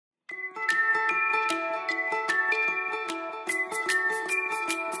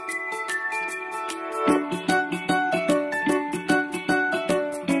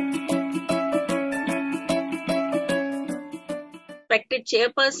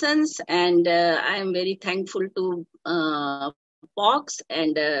respected chairpersons, and I am very thankful to POX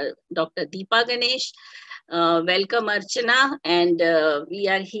and Dr. Deepa Ganesh. Welcome, Archana, and we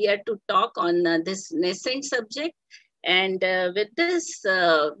are here to talk on this nascent subject. And with this,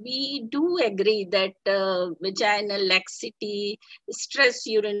 we do agree that vaginal laxity, stress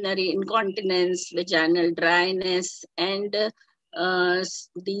urinary incontinence, vaginal dryness, and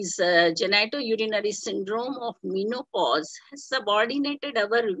these genitourinary syndrome of menopause has subordinated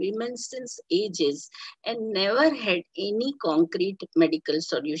our women since ages and never had any concrete medical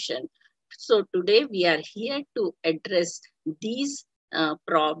solution. So today we are here to address these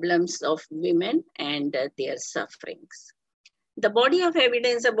problems of women and their sufferings. The body of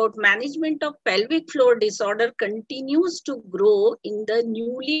evidence about management of pelvic floor disorder continues to grow in the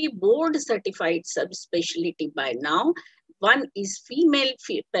newly board certified subspecialty by now. One is female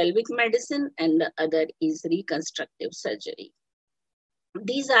pelvic medicine and the other is reconstructive surgery.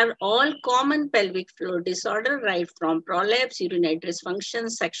 These are all common pelvic floor disorder, right from prolapse, urinary dysfunction,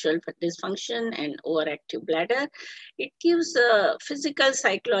 sexual dysfunction, and overactive bladder. It gives a physical,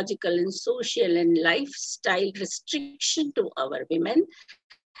 psychological, and social and lifestyle restriction to our women.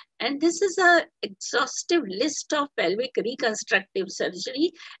 And this is an exhaustive list of pelvic reconstructive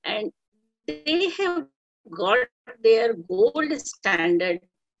surgery, and they have got their gold standard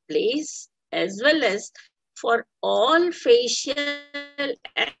place as well as for all facial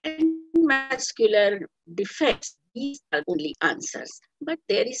and muscular defects. These are only answers. But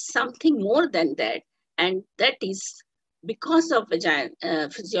there is something more than that, and that is because of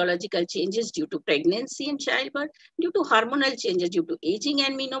physiological changes due to pregnancy and childbirth, due to hormonal changes, due to aging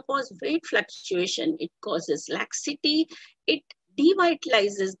and menopause, weight fluctuation, it causes laxity, it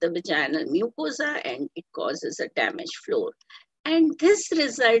devitalizes the vaginal mucosa, and it causes a damaged floor. And this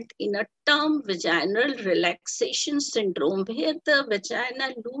results in a term vaginal relaxation syndrome where the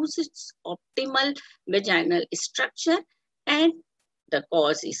vagina loses its optimal vaginal structure, and the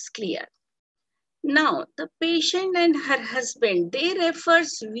cause is clear. Now, the patient and her husband, they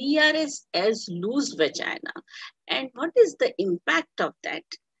refers VRS as loose vagina. And what is the impact of that?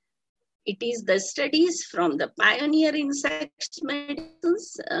 It is the studies from the pioneer in sex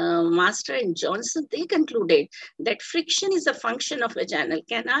medicines, Master and Johnson, they concluded that friction is a function of vaginal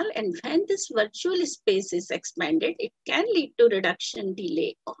canal, and when this virtual space is expanded, it can lead to reduction,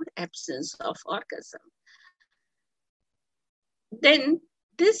 delay, or absence of orgasm. Then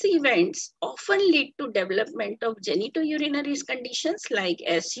these events often lead to development of genitourinary conditions like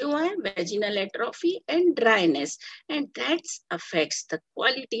SUI, vaginal atrophy, and dryness. And that affects the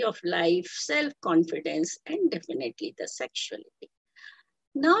quality of life, self-confidence, and definitely the sexuality.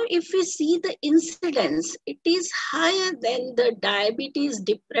 Now, if we see the incidence, it is higher than the diabetes,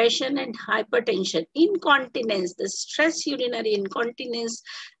 depression, and hypertension. Incontinence, the stress urinary incontinence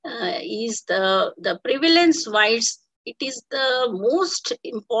is the prevalence-wise. It is the most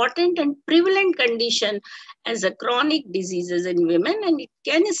important and prevalent condition as a chronic diseases in women, and it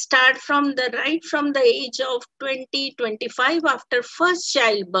can start from the age of 20, 25 after first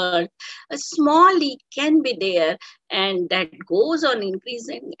childbirth. A small leak can be there, and that goes on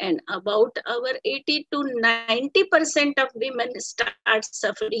increasing, and about our 80 to 90% of women start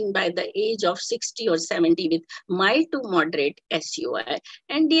suffering by the age of 60 or 70 with mild to moderate SUI.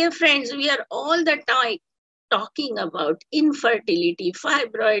 And dear friends, we are all the time talking about infertility,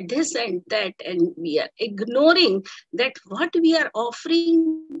 fibroid, this and that, and we are ignoring that what we are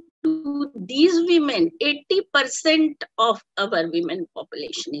offering to these women, 80% of our women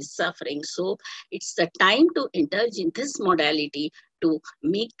population is suffering. So it's the time to indulge in this modality to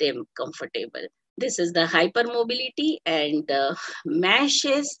make them comfortable. This is the hypermobility, and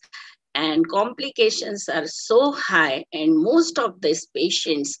mashes and complications are so high, and most of these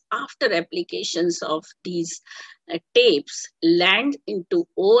patients after applications of these tapes land into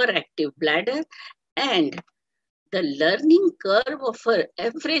overactive bladder, and the learning curve of an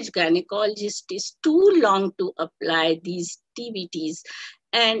average gynecologist is too long to apply these TVTs,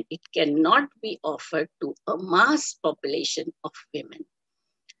 and it cannot be offered to a mass population of women.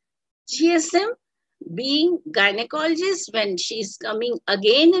 GSM, being gynecologist, when she's coming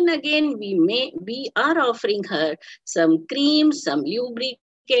again and again, we are offering her some creams, some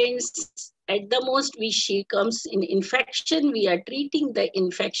lubricants. At the most, she comes in infection, we are treating the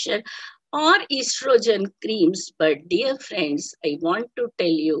infection, or estrogen creams. But dear friends, I want to tell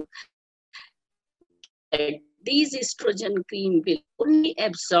you that these estrogen cream will only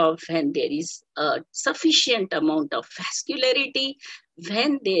absorb when there is a sufficient amount of vascularity,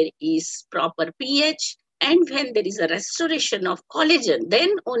 when there is proper pH, and when there is a restoration of collagen. Then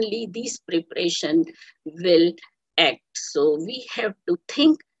only these preparation will act. So we have to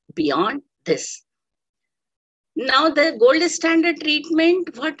think beyond this. Now, the gold standard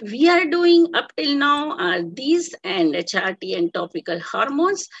treatment, what we are doing up till now are these and HRT and topical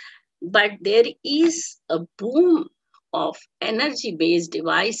hormones, but there is a boom of energy-based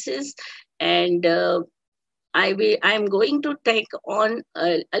devices, and I'm going to take on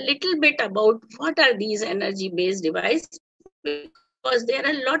a little bit about what are these energy-based devices, because there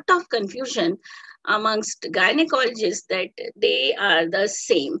are a lot of confusion amongst gynecologists that they are the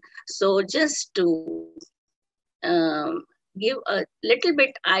same. So just to give a little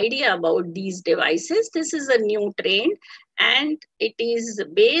bit idea about these devices, this is a new trend, and it is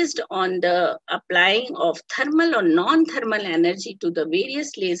based on the applying of thermal or non-thermal energy to the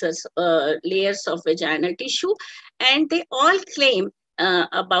various layers of vaginal tissue, and they all claim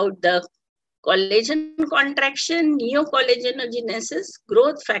about the collagen contraction, neocollagenogenesis,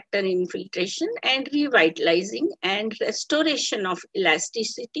 growth factor infiltration, and revitalizing and restoration of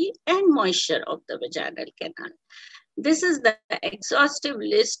elasticity and moisture of the vaginal canal. This is the exhaustive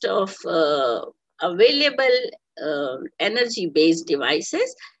list of available energy-based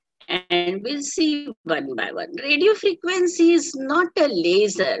devices, and we'll see one by one. Radio frequency is not a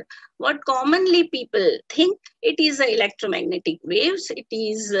laser. What commonly people think, it is electromagnetic waves. It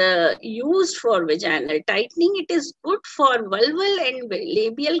is used for vaginal tightening. It is good for vulval and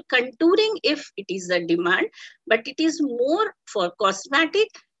labial contouring if it is a demand, but it is more for cosmetic.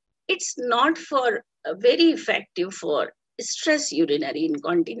 It's not for very effective for stress urinary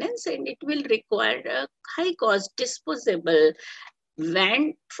incontinence, and it will require a high cost disposable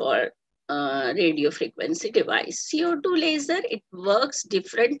wand for radio frequency device. CO2 laser, it works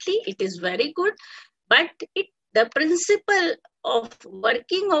differently. It is very good, but the principle of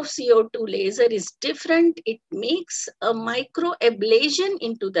working of CO2 laser is different. It makes a micro ablation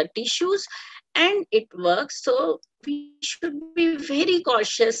into the tissues and it works. So we should be very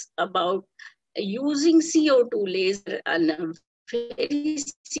cautious about using CO2 laser on very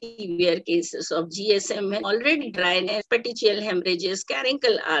severe cases of GSM. Already dryness, petechial hemorrhages,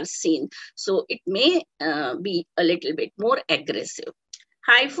 caricle are seen. So it may be a little bit more aggressive.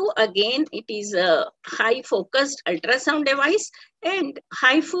 HIFU, again, it is a high focused ultrasound device, and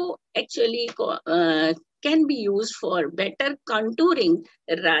HIFU actually can be used for better contouring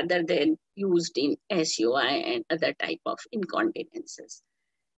rather than used in SUI and other type of incontinences.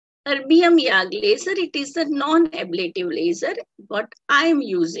 Erbium YAG laser, it is a non-ablative laser, what I am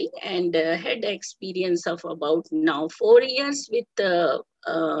using, and had experience of about now 4 years with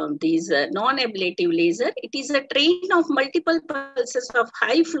these non-ablative laser. It is a train of multiple pulses of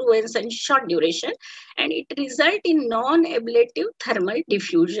high fluence and short duration, and it results in non-ablative thermal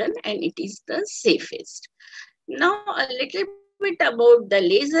diffusion, and it is the safest. Now, a little bit about the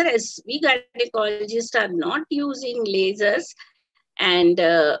laser, as we gynecologists are not using lasers, and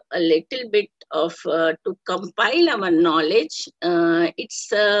a little bit of to compile our knowledge.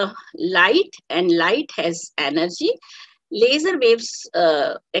 It's light, and light has energy. Laser waves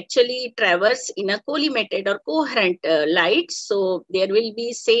actually traverse in a collimated or coherent light. So there will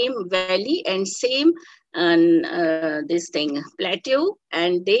be same valley and same this thing plateau,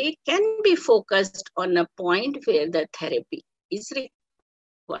 and they can be focused on a point where the therapy is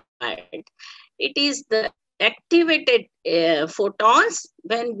required. It is the activated photons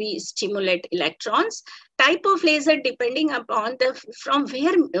when we stimulate electrons. Type of laser depending upon the from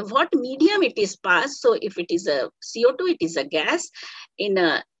where what medium it is passed. So if it is a CO2, it is a gas. In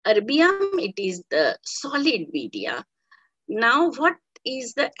a erbium, it is the solid media. Now, what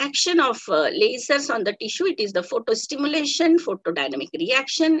is the action of lasers on the tissue? It is the photostimulation, photodynamic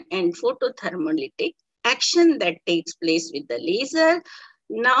reaction, and photothermolytic action that takes place with the laser.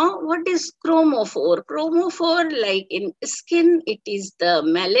 Now, what is chromophore? Chromophore, like in skin, it is the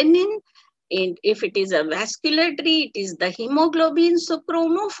melanin. And if it is a vascularity, it is the hemoglobin. So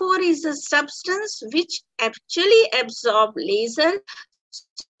chromophore is a substance which actually absorbs laser.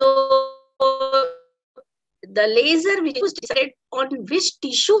 So the laser which is decided on which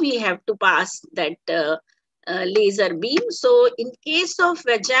tissue we have to pass that laser beam. So in case of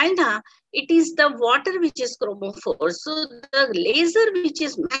vagina, it is the water which is chromophore. So the laser which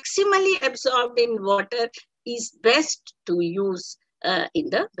is maximally absorbed in water is best to use in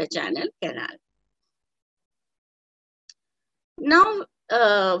the vaginal canal. Now,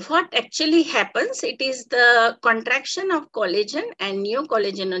 what actually happens, it is the contraction of collagen and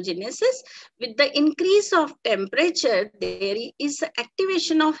neocollagenogenesis. With the increase of temperature, there is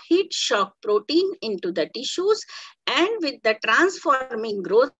activation of heat shock protein into the tissues, and with the transforming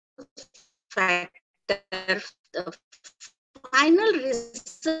growth factor, the final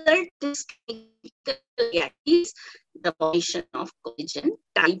result of this chemical reaction is the formation of collagen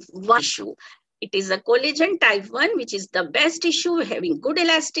type 1 tissue. It is a collagen type 1, which is the best tissue, having good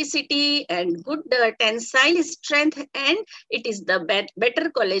elasticity and good tensile strength, and it is the better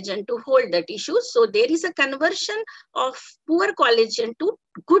collagen to hold the tissue. So there is a conversion of poor collagen to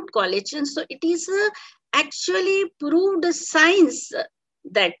good collagen. So it is actually proved science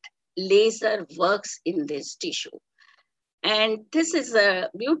that laser works in this tissue. And this is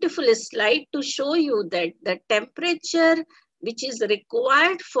a beautiful slide to show you that the temperature which is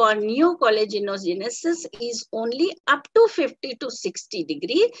required for neocollagenogenesis is only up to 50 to 60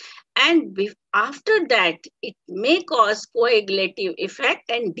 degrees. And after that, it may cause coagulative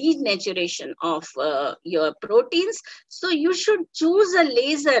effect and denaturation of your proteins. So you should choose a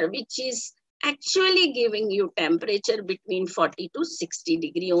laser which is actually giving you temperature between 40 to 60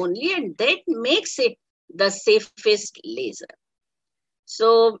 degree only, and that makes it the safest laser.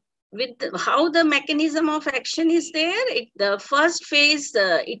 So with how the mechanism of action is there, the first phase,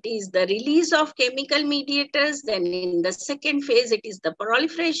 it is the release of chemical mediators. Then in the second phase, it is the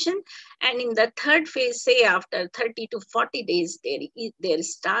proliferation. And in the third phase, say after 30 to 40 days, there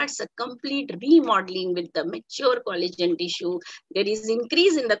starts a complete remodeling with the mature collagen tissue. There is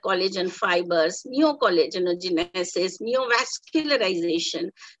increase in the collagen fibers, neocollagenogenesis, neovascularization.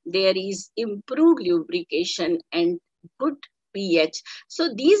 There is improved lubrication and good pH.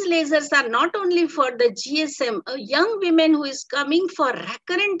 So these lasers are not only for the GSM. A young woman who is coming for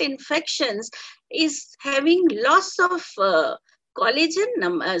recurrent infections is having loss of collagen,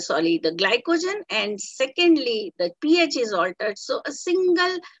 the glycogen, and secondly, the pH is altered. So a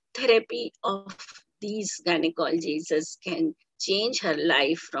single therapy of these gynecologists can change her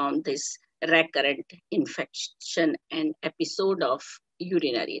life from this recurrent infection and episode of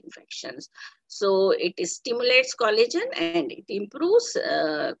urinary infections. So it stimulates collagen and it improves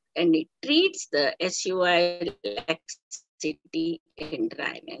and it treats the SUI, laxity, and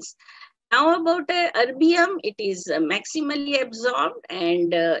dryness. Now about erbium, it is maximally absorbed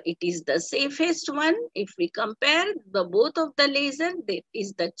and it is the safest one. If we compare the both of the laser, there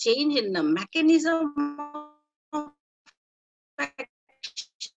is the change in the mechanism of action.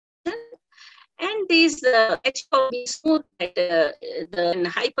 And these being smooth at the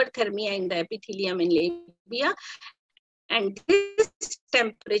hyperthermia in the epithelium in labia. And this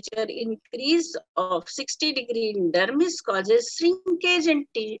temperature increase of 60 degree in dermis causes shrinkage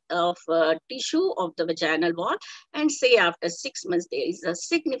of tissue of the vaginal wall. And say after 6 months, there is a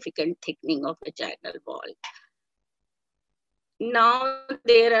significant thickening of vaginal wall. Now,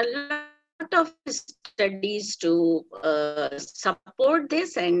 there are a lot of studies to support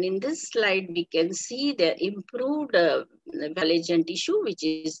this, and in this slide we can see the improved collagen tissue which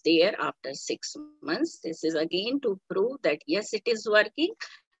is there after 6 months. This is again to prove that yes, it is working.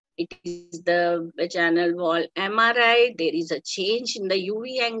 It is the vaginal wall MRI. There is a change in the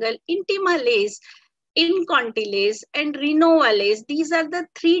UV angle, intimalase, incontinence, and renovase. These are the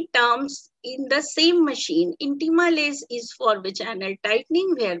three terms in the same machine. Intimalase is for vaginal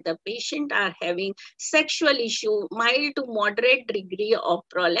tightening, where the patient are having sexual issue, mild to moderate degree of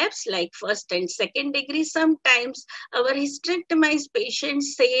prolapse, like first and second degree. Sometimes our hysterectomized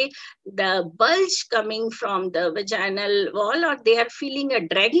patients say the bulge coming from the vaginal wall, or they are feeling a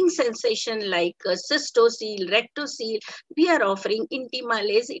dragging sensation like cystocele, rectocele. We are offering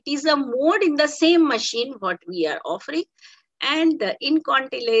intimalase. It is a mode in the same machine what we are offering. And the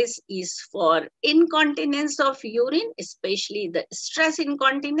incontinence is for incontinence of urine, especially the stress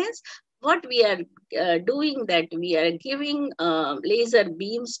incontinence. What we are doing, that we are giving laser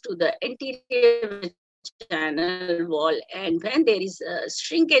beams to the anterior vaginal wall, and when there is a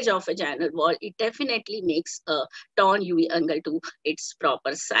shrinkage of vaginal wall, it definitely makes a torn UV angle to its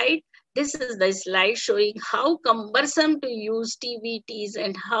proper side. This is the slide showing how cumbersome to use TVTs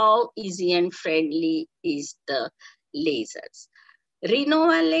and how easy and friendly is the lasers.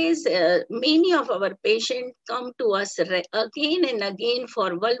 Renovase, many of our patients come to us again and again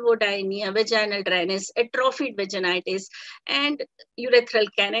for vulvodynia, vaginal dryness, atrophied vaginitis, and urethral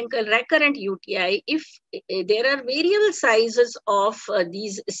canonical recurrent UTI. If there are variable sizes of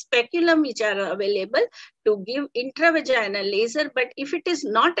these speculum which are available to give intravaginal laser, but if it is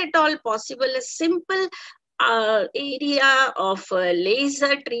not at all possible, a simple area of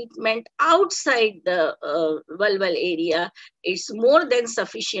laser treatment outside the vulval area, it's more than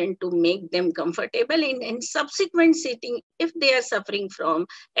sufficient to make them comfortable. In subsequent sitting, if they are suffering from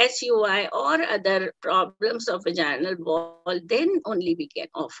SUI or other problems of vaginal wall, then only we can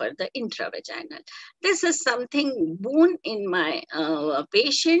offer the intravaginal. This is something boon in my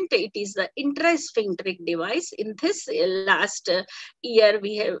patient. It is the intrasphincteric device. In this last year,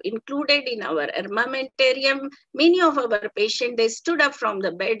 we have included in our armamentarium. Many of our patients, they stood up from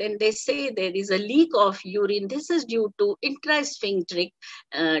the bed and they say there is a leak of urine. This is due to intrasphincteric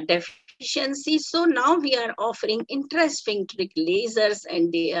deficiency. So now we are offering intrasphincteric lasers,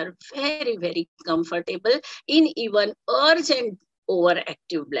 and they are very, very comfortable in even urgent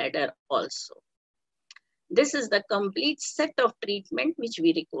overactive bladder also. This is the complete set of treatment which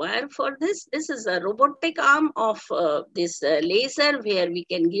we require for this. This is a robotic arm of this laser where we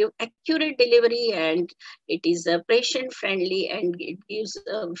can give accurate delivery, and it is patient friendly, and it gives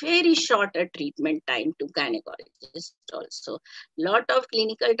a very short treatment time to gynecologist also. Lot of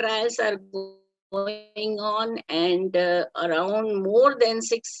clinical trials are going on, and around more than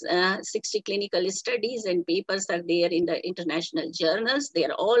 60 clinical studies and papers are there in the international journals. They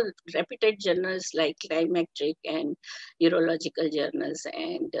are all reputed journals like Climactric and urological journals,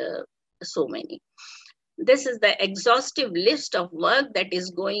 and so many. This is the exhaustive list of work that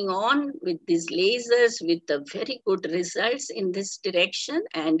is going on with these lasers with the very good results in this direction.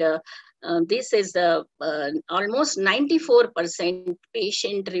 And this is almost 94%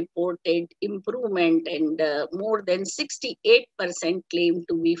 patient reported improvement, and more than 68% claim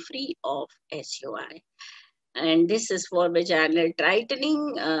to be free of SUI. And this is for vaginal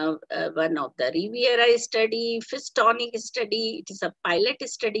tightening, one of the Riviera study, Fistonic study. It is a pilot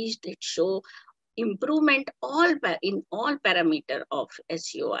study that show improvement in all parameter of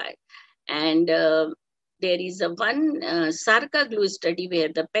SUI. And there is a one Sarka glue study where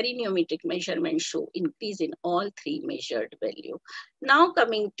the perineometric measurements show increase in all three measured value. Now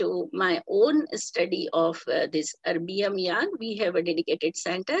coming to my own study of this erbium yarn, we have a dedicated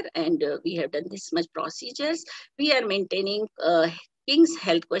center, and we have done this much procedures. We are maintaining King's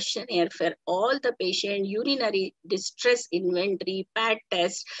Health Questionnaire for all the patient, urinary distress inventory, pad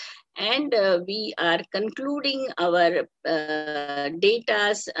test, and we are concluding our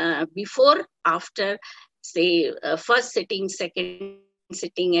data before, after, say, first sitting, second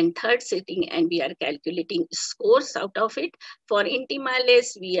sitting, and third sitting, and we are calculating scores out of it. For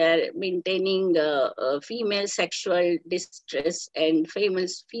intimales, we are maintaining female sexual distress and female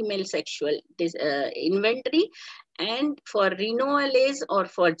sexual inventory. And for renewalase or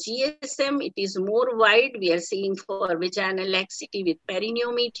for GSM, it is more wide. We are seeing for vaginal laxity with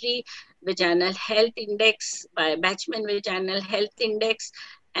perineometry, vaginal health index by Batchman Vaginal Health Index,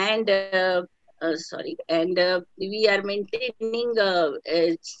 and we are maintaining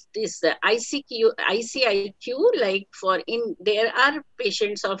this ICIQ, like there are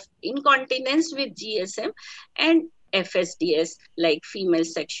patients of incontinence with GSM, and FSDS, like female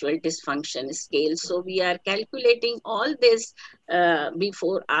sexual dysfunction scale. So we are calculating all this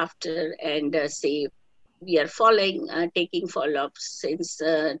before, after, and say we are following, taking follow-ups since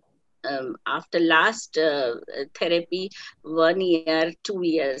after last therapy, 1 year, 2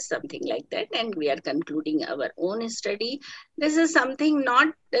 years, something like that, and we are concluding our own study. This is something not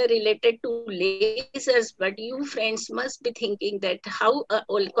related to lasers, but you friends must be thinking that how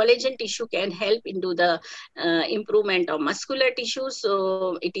collagen tissue can help into the improvement of muscular tissue.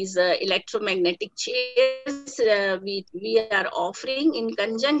 So it is electromagnetic chairs we are offering in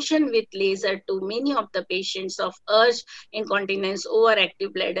conjunction with laser to many of the patients of urge incontinence,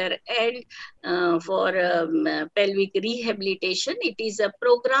 overactive bladder, and for pelvic rehabilitation. It is a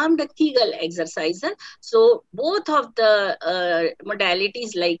programmed Kegel exercise. So both of the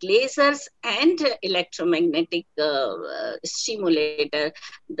modalities like lasers and electromagnetic stimulator,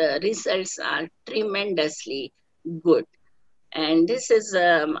 the results are tremendously good. And this is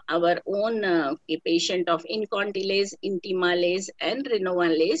our own patient of incontinence, intimalase, and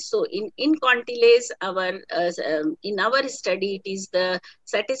renowalase. So in incontinence, in our study, it is the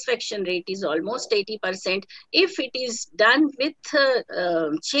satisfaction rate is almost 80%. If it is done with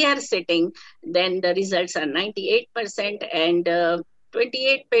chair sitting, then the results are 98%, and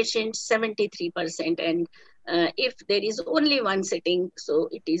 28 patients, 73%. And if there is only one sitting, so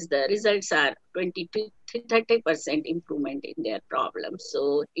it is the results are 20-30% improvement in their problems.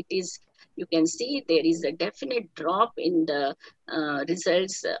 So it is, you can see there is a definite drop in the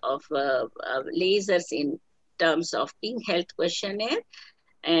results of lasers in terms of King Health Questionnaire.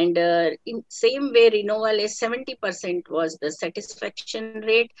 And in same way, renewal is 70% was the satisfaction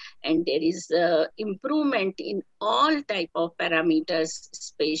rate, and there is improvement in all type of parameters,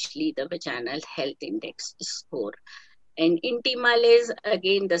 especially the vaginal health index score. And in Timales,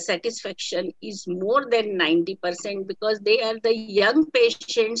 again, the satisfaction is more than 90% because they are the young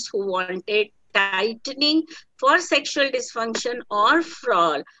patients who wanted tightening for sexual dysfunction or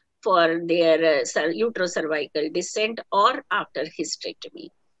for their uterocervical descent or after hysterectomy.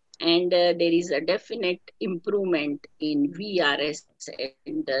 And there is a definite improvement in VRS,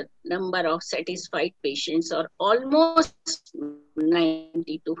 and the number of satisfied patients are almost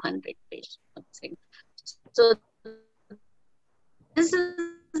 90 to 100 percent. So this is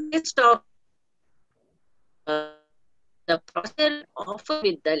the best of the procedure offered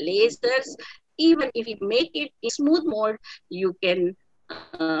with the lasers. Even if we make it in smooth mode, you can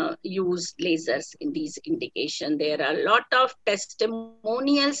use lasers in these indication. There are a lot of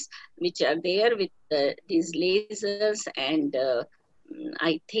testimonials which are there with these lasers, and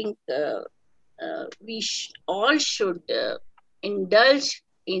I think we all should indulge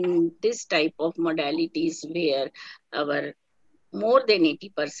in this type of modalities where our more than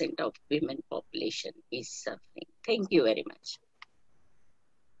 80% of women population is suffering. Thank you very much.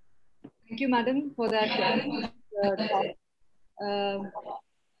 Thank you, madam, for that talk. Um,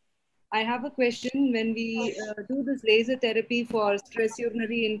 I have a question. When we do this laser therapy for stress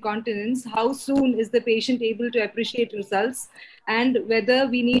urinary incontinence, how soon is the patient able to appreciate results? And whether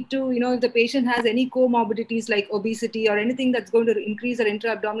we need to, if the patient has any comorbidities like obesity or anything that's going to increase our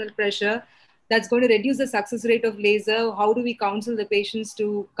intra-abdominal pressure, that's going to reduce the success rate of laser, how do we counsel the patients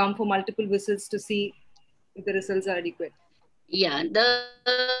to come for multiple visits to see if the results are adequate? Yeah, the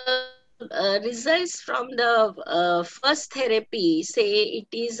results from the first therapy say it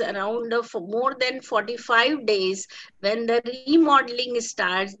is around for more than 45 days. When the remodeling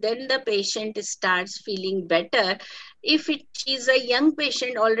starts, then the patient starts feeling better. If it is a young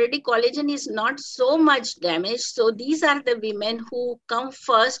patient, already collagen is not so much damaged. So these are the women who come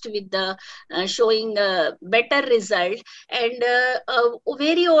first with the showing a better result. And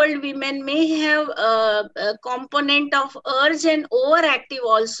very old women may have a component of urge and overactive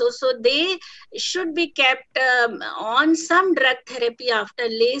also, so they should be kept on some drug therapy after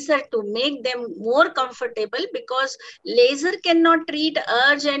laser to make them more comfortable, because laser cannot treat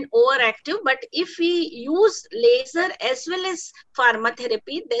urge and overactive, but if we use laser as well as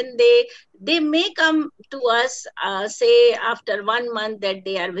pharmacotherapy, then they may come to us say after 1 month that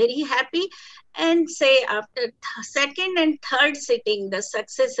they are very happy, and say after second and third sitting the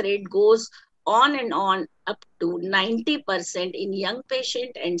success rate goes on up to 90% in young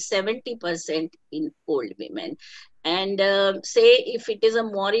patient and 70% in old women. And say if it is a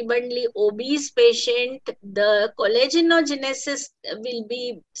moribundly obese patient, the collagenesis will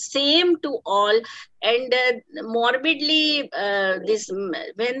be same to all. And morbidly this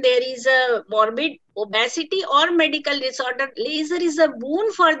when there is a morbid obesity or medical disorder, laser is a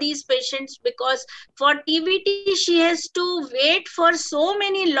boon for these patients, because for TBT she has to wait for so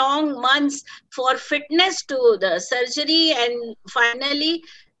many long months for fitness to the surgery, and finally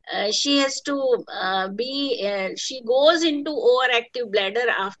she has to she goes into overactive bladder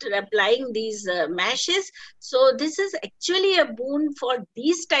after applying these meshes. So this is actually a boon for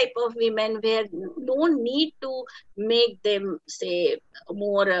these type of women, where no need to make them say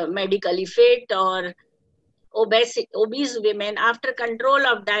more medically fit, or obese women after control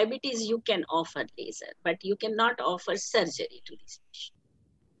of diabetes you can offer laser, but you cannot offer surgery to these patients.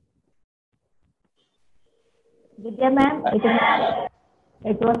 Vidya ma'am,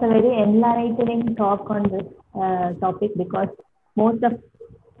 it was a very enlightening talk on this topic, because most of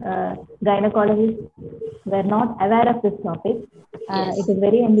gynecologists were not aware of this topic. Yes. It is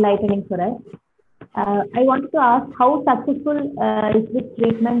very enlightening for us. I wanted to ask, how successful is this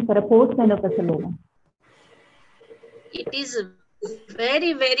treatment for a postmenopausal woman? It is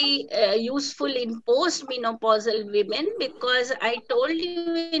very useful in postmenopausal women, because I told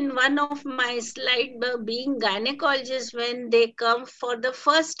you in one of my slide, being gynecologist, when they come for the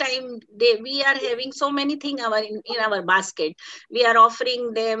first time, we are having so many things in our basket. We are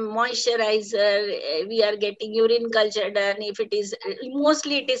offering them moisturizer, we are getting urine culture done. If it is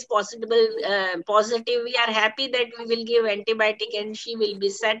mostly it is possible positive, we are happy that we will give antibiotic and she will be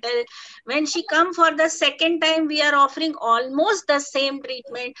settled. When she come for the second time, we are offering almost the same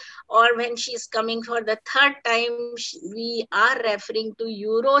treatment, or when she is coming for the third time, we are referring to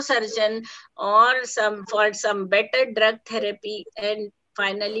urosurgeon or some better drug therapy, and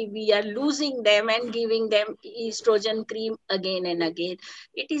finally we are losing them and giving them estrogen cream again and again.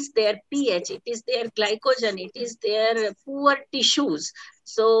 It is their pH, it is their glycogen, it is their poor tissues.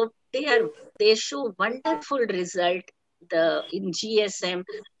 So they show wonderful result. In GSM,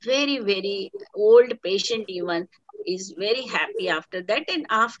 very old patient even is very happy after that, and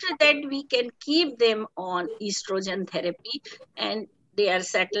after that we can keep them on estrogen therapy, and they are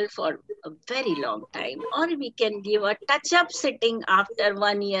settled for a very long time. Or we can give a touch-up sitting after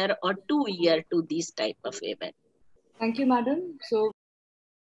 1 year or 2 year to these type of women. Thank you, madam. So